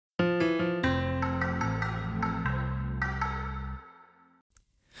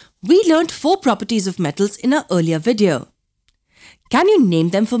We learned 4 properties of metals in our earlier video. Can you name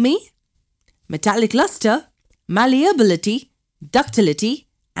them for me? Metallic luster, malleability, ductility,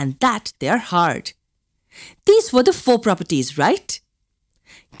 and that they are hard. These were the 4 properties, right?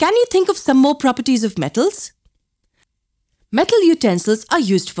 Can you think of some more properties of metals? Metal utensils are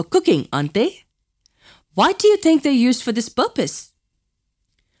used for cooking, aren't they? Why do you think they're used for this purpose?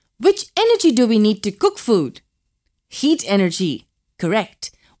 Which energy do we need to cook food? Heat energy.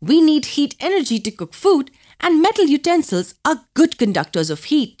 Correct. We need heat energy to cook food, and metal utensils are good conductors of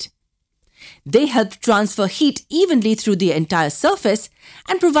heat. They help transfer heat evenly through the entire surface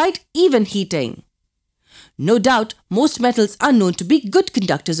and provide even heating. No doubt, most metals are known to be good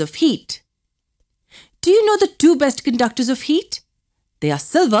conductors of heat. Do you know the 2 best conductors of heat? They are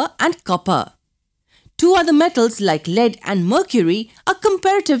silver and copper. 2 other metals like lead and mercury are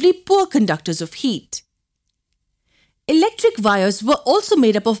comparatively poor conductors of heat. Electric wires were also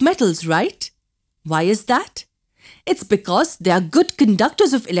made up of metals, right? Why is that? It's because they are good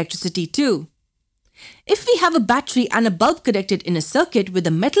conductors of electricity too. If we have a battery and a bulb connected in a circuit with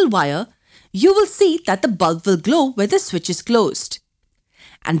a metal wire, you will see that the bulb will glow where the switch is closed.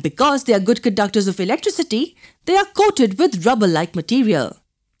 And because they are good conductors of electricity, they are coated with rubber-like material.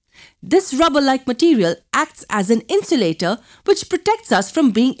 This rubber-like material acts as an insulator which protects us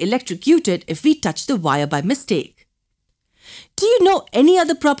from being electrocuted if we touch the wire by mistake. Do you know any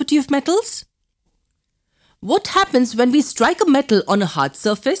other property of metals? What happens when we strike a metal on a hard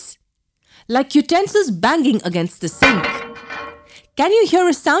surface? Like utensils banging against the sink. Can you hear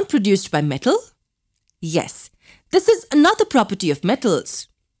a sound produced by metal? Yes, this is another property of metals.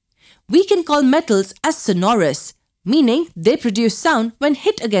 We can call metals as sonorous, meaning they produce sound when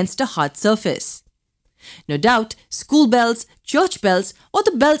hit against a hard surface. No doubt, school bells, church bells, or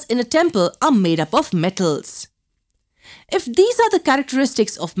the bells in a temple are made up of metals. If these are the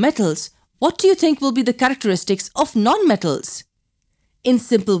characteristics of metals, what do you think will be the characteristics of non-metals? In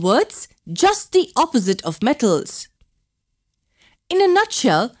simple words, just the opposite of metals. In a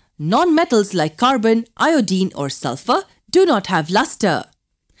nutshell, non-metals like carbon, iodine or sulfur do not have luster.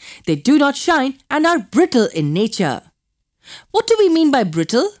 They do not shine and are brittle in nature. What do we mean by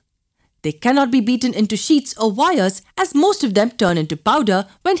brittle? They cannot be beaten into sheets or wires, as most of them turn into powder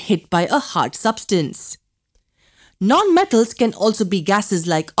when hit by a hard substance. Non-metals can also be gases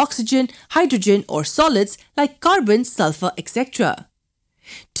like oxygen, hydrogen or solids like carbon, sulfur, etc.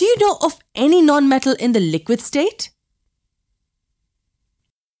 Do you know of any non-metal in the liquid state?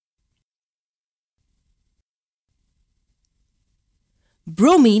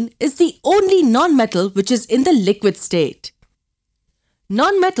 Bromine is the only non-metal which is in the liquid state.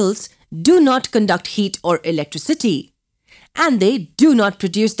 Non-metals do not conduct heat or electricity, and they do not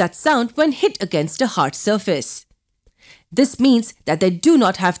produce that sound when hit against a hard surface. This means that they do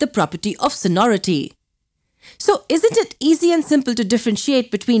not have the property of sonority. So isn't it easy and simple to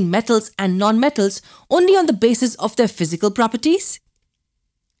differentiate between metals and non-metals only on the basis of their physical properties?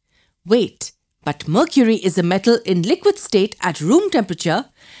 Wait, but mercury is a metal in liquid state at room temperature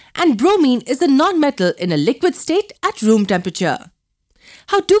and bromine is a non-metal in a liquid state at room temperature.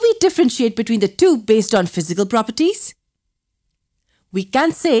 How do we differentiate between the 2 based on physical properties? We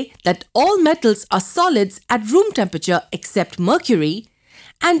can say that all metals are solids at room temperature except mercury,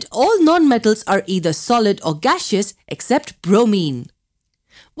 and all non-metals are either solid or gaseous except bromine.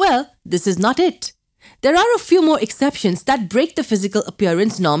 Well, this is not it. There are a few more exceptions that break the physical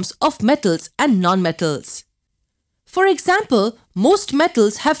appearance norms of metals and non-metals. For example, most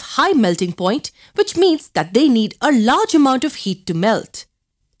metals have high melting point, which means that they need a large amount of heat to melt.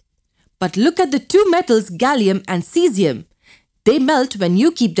 But look at the 2 metals gallium and cesium. They melt when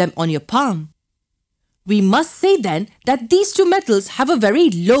you keep them on your palm. We must say then that these 2 metals have a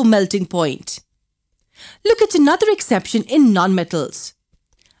very low melting point. Look at another exception in non-metals.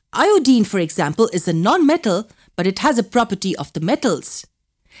 Iodine, for example, is a non-metal, but it has a property of the metals.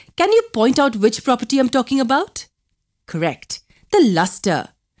 Can you point out which property I'm talking about? Correct, the luster.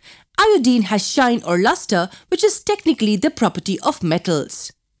 Iodine has shine or luster, which is technically the property of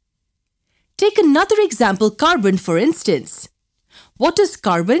metals. Take another example, carbon, for instance. What is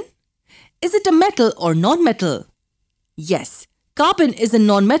carbon? Is it a metal or non-metal? Yes, carbon is a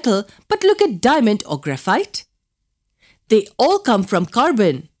non-metal, but look at diamond or graphite. They all come from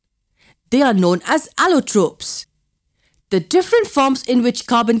carbon. They are known as allotropes. The different forms in which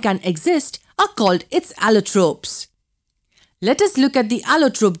carbon can exist are called its allotropes. Let us look at the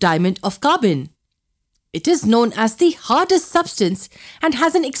allotrope diamond of carbon. It is known as the hardest substance and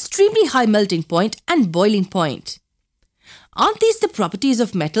has an extremely high melting point and boiling point. Aren't these the properties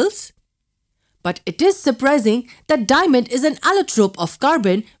of metals? But it is surprising that diamond is an allotrope of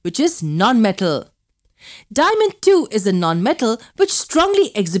carbon, which is non-metal. Diamond too is a non-metal which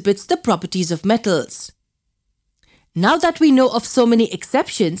strongly exhibits the properties of metals. Now that we know of so many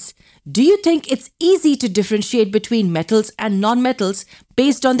exceptions, do you think it's easy to differentiate between metals and non-metals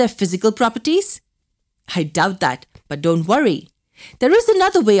based on their physical properties? I doubt that, but don't worry. There is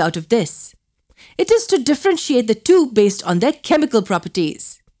another way out of this. It is to differentiate the two based on their chemical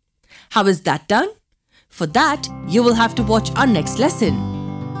properties. How is that done? For that, you will have to watch our next lesson.